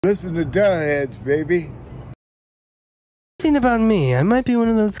Listen to Duhheads, baby. Thing about me, I might be one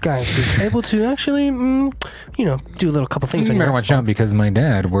of those guys who's able to actually, you know, do a little couple things. You better watch out because my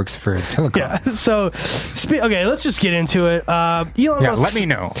dad works for telecom. Yeah. So, okay, let's just get into it. Elon Musk, let me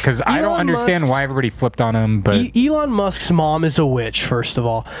know because I don't understand why everybody flipped on him. But Elon Musk's mom is a witch. First of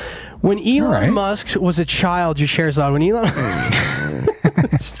all, when Elon Musk was a child, your chair's on. When Elon,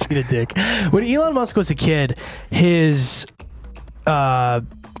 just be a dick. When Elon Musk was a kid, his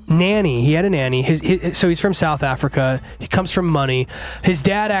nanny, he had a nanny. So he's from South Africa. He comes from money. His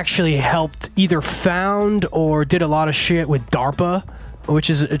dad actually helped either found or did a lot of shit with DARPA, which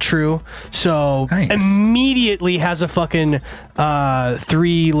is true. So immediately has a fucking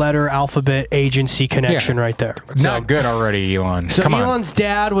 3-letter alphabet agency connection right there. Not good already, Elon. So Elon's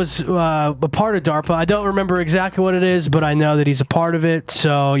dad was a part of DARPA. I don't remember exactly what it is, but I know that he's a part of it.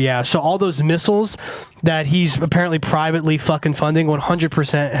 So yeah, so all those missiles that he's apparently privately fucking funding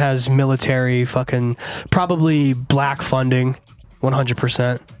 100% has military fucking, probably black funding,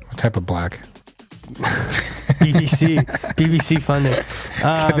 100%. What type of black? BBC funding. It's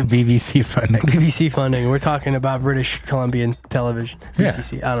got the BBC funding. BBC funding. We're talking about British Columbian Television.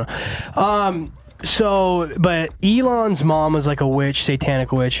 BBC. Yeah. I don't know. So, but Elon's mom was like a witch,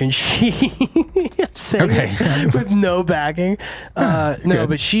 satanic witch, and she with no backing. No,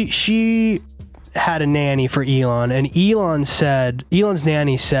 but she had a nanny for Elon, and Elon's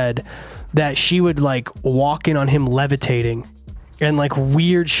nanny said that she would like walk in on him levitating and like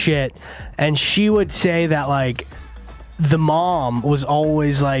weird shit, and she would say that like the mom was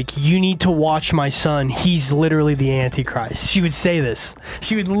always like, you need to watch my son, he's literally the Antichrist. She would say this.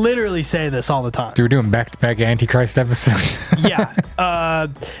 She would literally say this all the time. They were doing back-to-back Antichrist episodes. Yeah.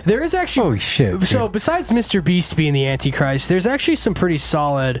 There is actually, holy shit, so besides Mr. Beast being the Antichrist, there's actually some pretty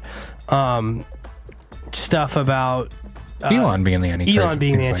solid stuff about Elon being the Antichrist. Elon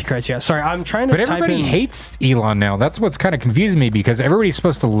being the Antichrist, yeah. Sorry, I'm trying to type in. But everybody hates Elon now. That's what's kind of confusing me because everybody's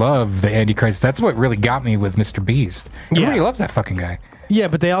supposed to love the Antichrist. That's what really got me with Mr. Beast. Everybody loves that fucking guy. Yeah,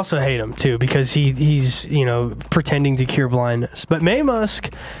 but they also hate him too because he's you know, pretending to cure blindness. But May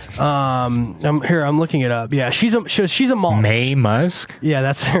Musk, I'm looking it up. Yeah, she's a mom. May Musk? Yeah,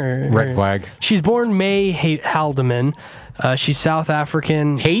 that's her. Red flag. She's born May Haldeman. She's South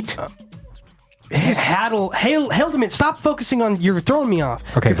African. Haldeman, stop focusing on. You're throwing me off.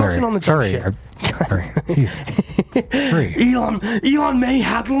 Okay, you're sorry. On the sorry. Elon May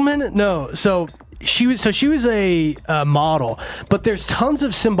Haldeman. No, so she was a model, but there's tons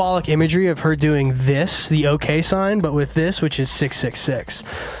of symbolic imagery of her doing this, the OK sign, but with this, which is 666.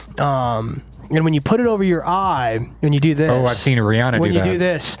 And when you put it over your eye, when you do this. Oh, I've seen Rihanna do that. When you do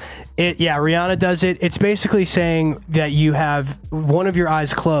this, Rihanna does it. It's basically saying that you have one of your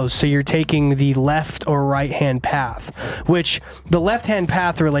eyes closed, so you're taking the left or right hand path, which the left hand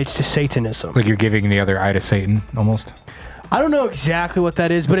path relates to Satanism. Like you're giving the other eye to Satan, almost? I don't know exactly what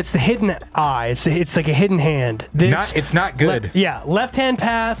that is, but it's the hidden eye. It's like a hidden hand. It's not good. Left-hand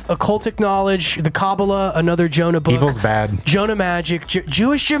path, occultic knowledge, the Kabbalah, another Jonah book. Evil's bad. Jonah magic,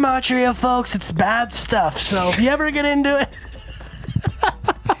 Jewish Gematria, folks. It's bad stuff. So if you ever get into it...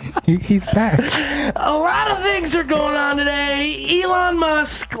 He's back. A lot of things are going on today. Elon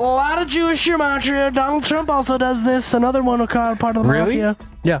Musk, a lot of Jewish Gematria. Donald Trump also does this. Another one part of the mafia.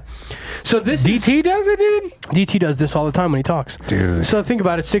 Yeah. So this DT does it, dude? DT does this all the time when he talks. Dude. So think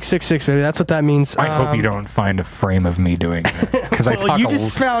about it. 666, baby. That's what that means. I hope you don't find a frame of me doing it. Because you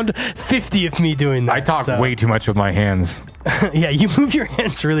just found 50 of me doing that. I talk way too much with my hands. Yeah, you move your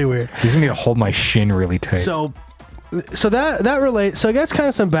hands really weird. You just need to hold my shin really tight. So that relates. So that's kind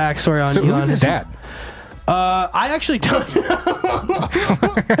of some backstory on Elon. Who's his dad? I actually don't know.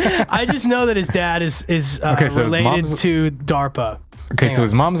 I just know that his dad is related to DARPA. Okay, so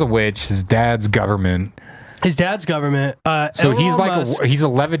his mom's a witch. His dad's government. His dad's government. So he's like he's a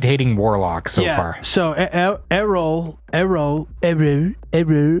levitating warlock so far. So Elon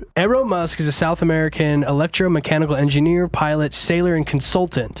Musk is a South American electromechanical engineer, pilot, sailor, and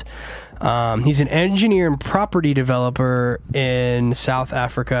consultant. He's an engineer and property developer in South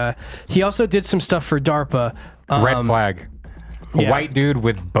Africa. He also did some stuff for DARPA. Red flag. A white dude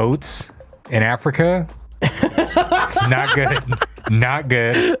with boats in Africa. Not good. Not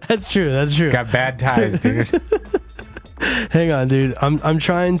good. That's true. That's true. Got bad ties, dude. Hang on, dude. I'm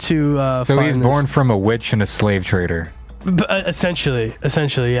trying to. So he's born from a witch and a slave trader. Essentially,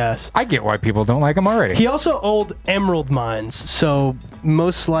 yes. I get why people don't like him already. He also owned emerald mines, so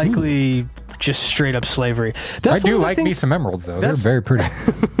most likely just straight up slavery. I do like me some emeralds though. They're very pretty.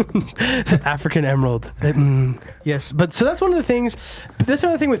 African emerald. Yes, but so that's one of the things. That's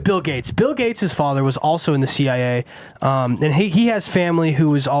another thing with Bill Gates. Bill Gates' father was also in the CIA, and he has family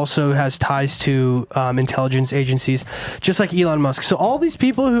who also has ties to intelligence agencies, just like Elon Musk. So all these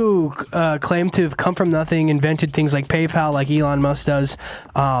people who claim to have come from nothing, invented things like PayPal, like Elon Musk does,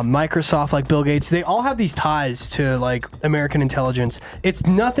 Microsoft, like Bill Gates, they all have these ties to like American intelligence. It's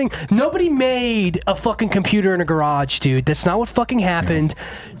nothing. Nobody made a fucking computer in a garage, dude. That's not what fucking happened.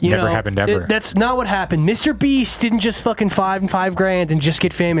 You Never know, happened ever. That's not what happened. Mr. Beast didn't just fucking $5 grand and just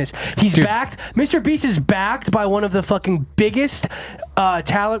get famous. He's backed. Mr. Beast is backed by one of the fucking biggest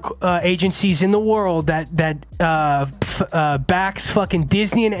talent agencies in the world that backs fucking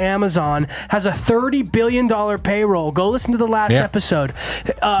Disney and Amazon. Has a $30 billion payroll. Go listen to the last episode.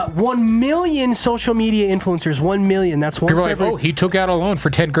 1 million social media influencers. 1 million. That's one. People are like, oh, he took out a loan for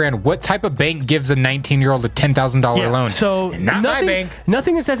 10 grand. What type of bank gives a 19-year-old a $10,000 loan? So not my bank.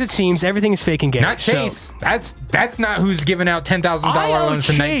 Nothing is as it seems. Everything is fake and gay. Not Chase. So, that's not who's giving out $10,000 loans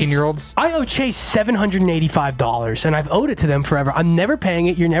to 19-year-olds. I owe Chase $785, and I've owed it to them forever. I'm never paying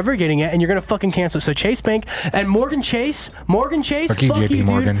it. You're never getting it, and you're gonna fucking cancel it. So Chase Bank and Morgan Chase, fuck you, JP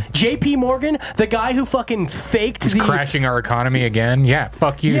Morgan. JP Morgan, the guy who fucking faked crashing our economy again. Yeah,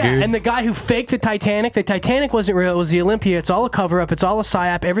 fuck you, dude. And the guy who faked the Titanic. The Titanic wasn't real. It was the Olympia. It's all a cover-up. It's all a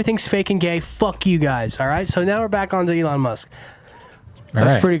psyop. Everything's fake and gay. Fuck you guys. All right. So now we're back on to Elon Musk.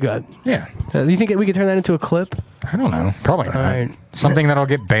 That's pretty good. Yeah. You think we could turn that into a clip? I don't know. Probably not. Right. Something that'll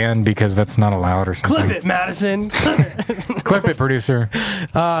get banned because that's not allowed or something. Clip it, Madison. Clip it. Clip it, producer.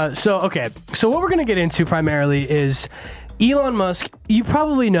 So what we're going to get into primarily is Elon Musk. You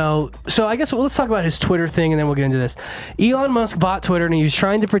probably know. So I guess let's talk about his Twitter thing and then we'll get into this. Elon Musk bought Twitter and he was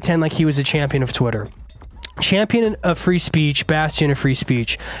trying to pretend like he was a champion of Twitter. Champion of free speech, bastion of free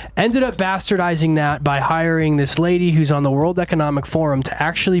speech. Ended up bastardizing that by hiring this lady who's on the World Economic Forum to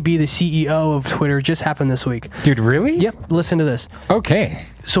actually be the CEO of Twitter. Just happened this week. Dude, really? Yep. Listen to this. Okay.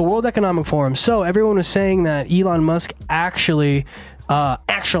 So World Economic Forum. So everyone was saying that Elon Musk actually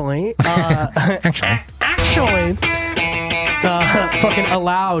fucking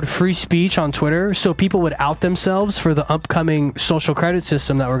allowed free speech on Twitter, so people would out themselves for the upcoming social credit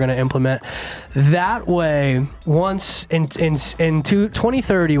system that we're going to implement. That way, once in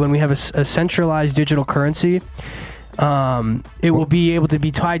 2030, when we have a centralized digital currency, it will be able to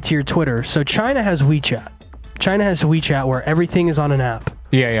be tied to your Twitter. So China has WeChat. China has WeChat where everything is on an app.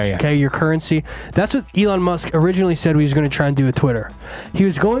 Yeah. Okay, your currency. That's what Elon Musk originally said he was going to try and do with Twitter. He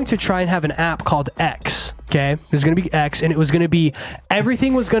was going to try and have an app called X. Okay, there's going to be X, and it was going to be,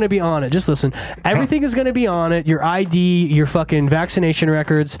 everything was going to be on it. Just listen. Everything is going to be on it. Your ID, your fucking vaccination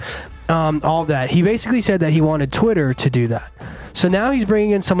records, all that. He basically said that he wanted Twitter to do that. So now he's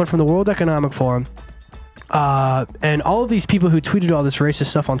bringing in someone from the World Economic Forum. And all of these people who tweeted all this racist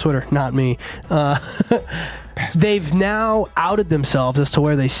stuff on Twitter, not me, they've now outed themselves as to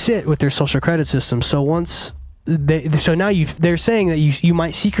where they sit with their social credit system. So once they're saying that you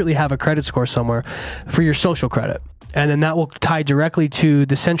might secretly have a credit score somewhere for your social credit. And then that will tie directly to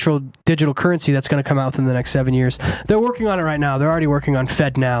the central digital currency that's going to come out within the next 7 years. They're working on it right now. They're already working on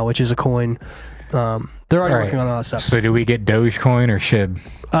FedNow, which is a coin. They're already working on all that stuff. So do we get Dogecoin or SHIB?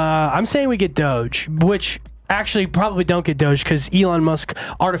 I'm saying we get Doge, which actually probably don't get Doge because Elon Musk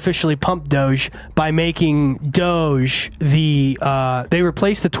artificially pumped Doge by making Doge they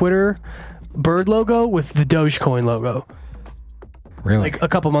replaced the Twitter bird logo with the Dogecoin logo. Really? Like a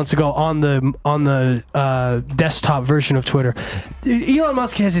couple months ago on the desktop version of Twitter. Elon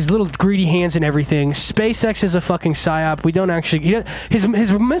Musk has his little greedy hands in everything. SpaceX is a fucking psyop. We don't actually... His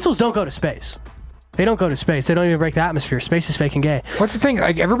missiles don't go to space. They don't go to space. They don't even break the atmosphere. Space is fake and gay. What's the thing?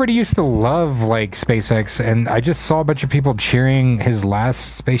 Like, everybody used to love like SpaceX, and I just saw a bunch of people cheering his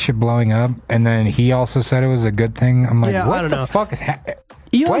last spaceship blowing up, and then he also said it was a good thing. I'm like, what the fuck is happening?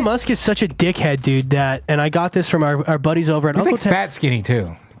 Elon Musk is such a dickhead, dude, and I got this from our buddies over at Uncle Ted. He's like fat skinny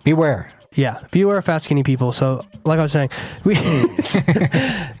too. Beware. Yeah, beware of fat skinny people. So, like I was saying,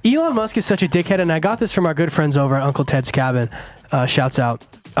 Elon Musk is such a dickhead, and I got this from our good friends over at Uncle Ted's Cabin. Shouts out.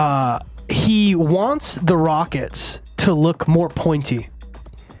 He wants the rockets to look more pointy.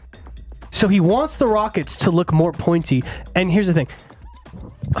 So he wants the rockets to look more pointy. And here's the thing.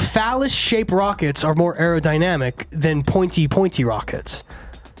 Phallus-shaped rockets are more aerodynamic than pointy rockets.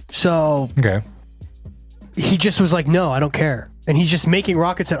 So he just was like, no, I don't care. And he's just making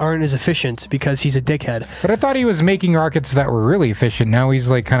rockets that aren't as efficient because he's a dickhead. But I thought he was making rockets that were really efficient. Now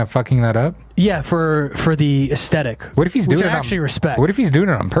he's like kind of fucking that up. Yeah, for the aesthetic. What if he's doing it? I actually respect. What if he's doing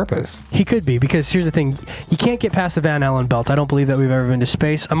it on purpose? He could be, because here's the thing: you can't get past the Van Allen belt. I don't believe that we've ever been to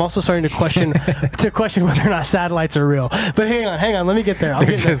space. I'm also starting to question whether or not satellites are real. But hang on, let me get there.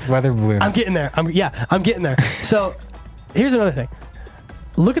 They're just weather balloons. I'm getting there. I'm getting there. So here's another thing: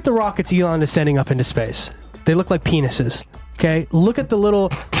 look at the rockets Elon is sending up into space. They look like penises. Okay, look at the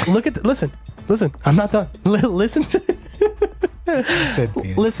little. Listen. I'm not done. Listen to.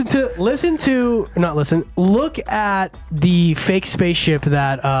 Look at the fake spaceship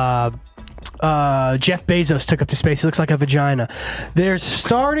that Jeff Bezos took up to space. It looks like a vagina. They're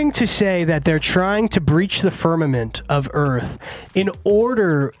starting to say that they're trying to breach the firmament of Earth in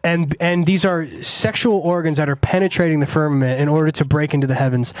order, and these are sexual organs that are penetrating the firmament in order to break into the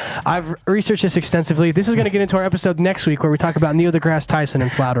heavens. I've researched this extensively. This is going to get into our episode next week where we talk about Neil deGrasse Tyson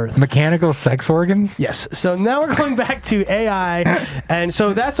and flat Earth. Mechanical sex organs? Yes. So now we're going back to AI, and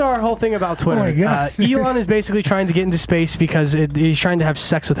so that's our whole thing about Twitter. Oh my God. Elon is basically trying to get into space because he's trying to have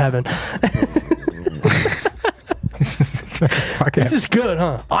sex with heaven. This is good,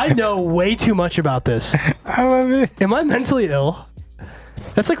 huh? I know way too much about this. I love it. Am I mentally ill?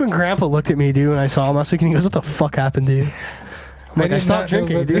 That's like when Grandpa looked at me, dude, when I saw him last week, and he goes, "What the fuck happened to you?" I'm like, I stopped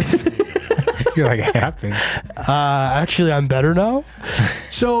drinking, dude. You're like, it happened. Actually, I'm better now.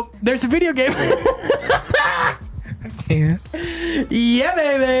 So there's a video game. Yeah,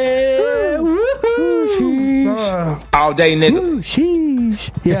 baby. Woohoo! All day, nigga. Ooh, sheesh.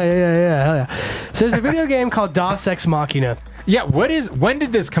 Yeah. Hell yeah. So there's a video game called Deus Ex Machina. Yeah, when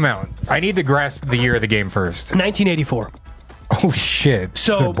did this come out? I need to grasp the year of the game first. 1984. Oh shit.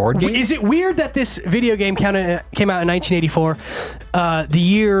 So board game? Is it weird that this video game came out in 1984, the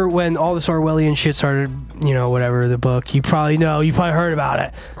year when all this Orwellian shit started, whatever, the book, you probably heard about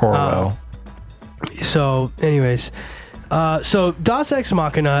it. Orwell. So anyways, so Deus Ex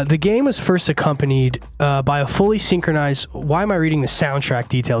Machina, the game was first accompanied by a fully synchronized. Why am I reading the soundtrack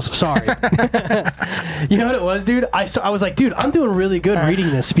details? Sorry. You know what it was, dude? I was like, dude, I'm doing really good reading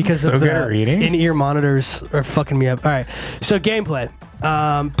this because of the in-ear monitors are fucking me up. All right, so gameplay.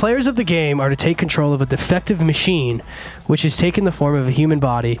 Players of the game are to take control of a defective machine, which has taken the form of a human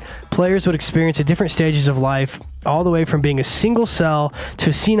body. Players would experience at different stages of life, all the way from being a single cell to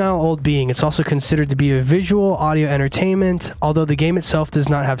a senile old being. It's also considered to be a visual audio entertainment, although the game itself does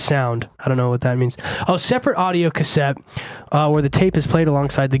not have sound. I don't know what that means. Oh, separate audio cassette where the tape is played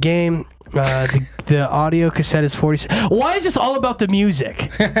alongside the game. The audio cassette is 40. Why is this all about the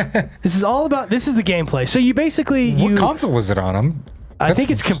music? This is the gameplay. So you basically what console was it on him? I think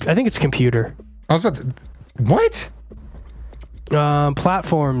it's computer. What?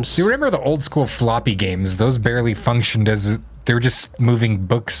 Platforms. Do you remember the old school floppy games? Those barely functioned as they were just moving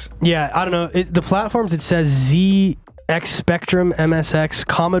books. Yeah, I don't know. The platforms, it says ZX Spectrum, MSX,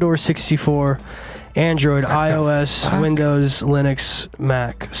 Commodore 64, Android, iOS, Windows, Linux,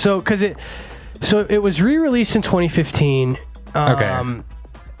 Mac. So it was re-released in 2015. Okay.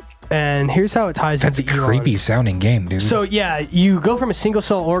 And here's how it ties into That's a creepy sounding game, dude. So yeah, you go from a single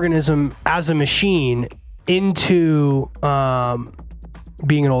cell organism as a machine into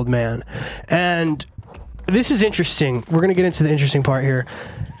being an old man. And this is interesting. We're going to get into the interesting part here.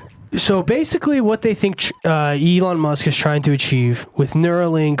 So basically what they think Elon Musk is trying to achieve with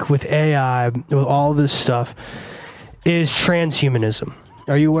Neuralink, with AI, with all this stuff, is transhumanism.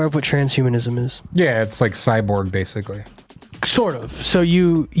 Are you aware of what transhumanism is? Yeah, it's like cyborg, basically. Sort of. So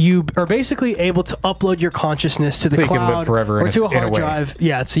you are basically able to upload your consciousness to the cloud, you can live forever or to a hard drive.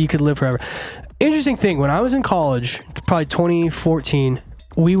 Yeah, so you could live forever. Interesting thing, when I was in college, probably 2014,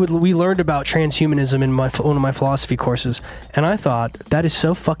 we learned about transhumanism in one of my philosophy courses, and I thought, that is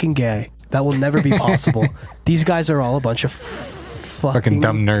so fucking gay. That will never be possible. These guys are all a bunch of fucking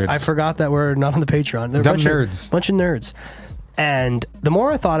dumb nerds. I forgot that we're not on the Patreon. They're dumb nerds. Bunch of nerds. And the more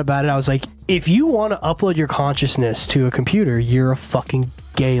I thought about it, I was like, if you want to upload your consciousness to a computer, you're a fucking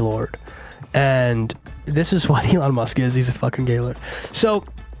gaylord. And this is what Elon Musk is. He's a fucking gaylord. So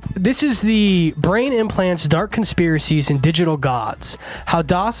this is the Brain Implants, Dark Conspiracies, and Digital Gods. How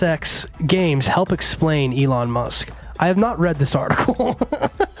Deus Ex games help explain Elon Musk. I have not read this article.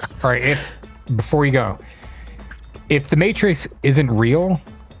 All right, before you go, if the Matrix isn't real,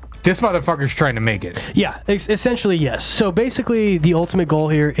 this motherfucker's trying to make it. Yeah, essentially, yes. So basically, the ultimate goal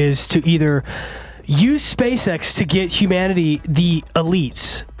here is to either use SpaceX to get humanity, the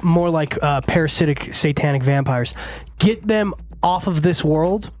elites, more like parasitic satanic vampires, get them off of this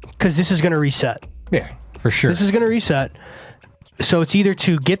world, because this is going to reset. Yeah, for sure. This is going to reset. So it's either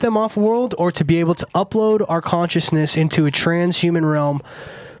to get them off world or to be able to upload our consciousness into a transhuman realm,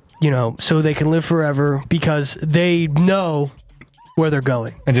 you know, so they can live forever because they know where they're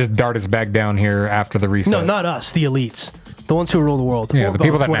going. And just dart us back down here after the reset. No, not us, the elites. The ones who rule the world. Yeah, the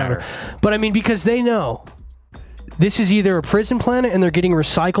people that matter. But I mean, because they know this is either a prison planet and they're getting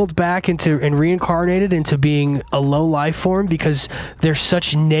recycled back into and reincarnated into being a low life form because they're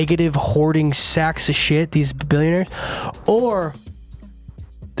such negative, hoarding sacks of shit, these billionaires, or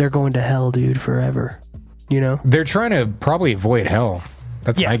they're going to hell, dude, forever. You know? They're trying to probably avoid hell.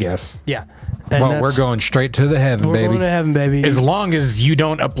 That's my guess. Yeah. And well, we're going straight to the heaven, baby. We're going to heaven, baby. As long as you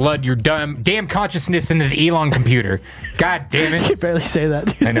don't upload your damn consciousness into the Elon computer. God damn it. You can barely say that,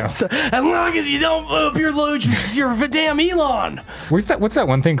 dude. I know. So, as long as you don't upload your damn Elon. What's that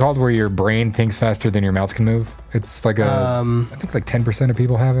one thing called where your brain thinks faster than your mouth can move? It's like I think like 10% of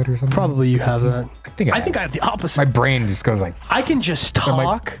people have it or something. Probably you have that. I think I have the opposite. My brain just goes like... I can just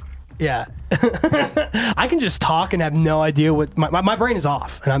talk. Yeah. I can just talk and have no idea what... My brain is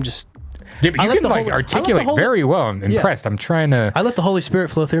off, and I'm just... Yeah, but you can like articulate very well. I'm impressed. I'm trying to... I let the Holy Spirit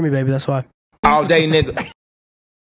flow through me, baby. That's why. All day, nigga.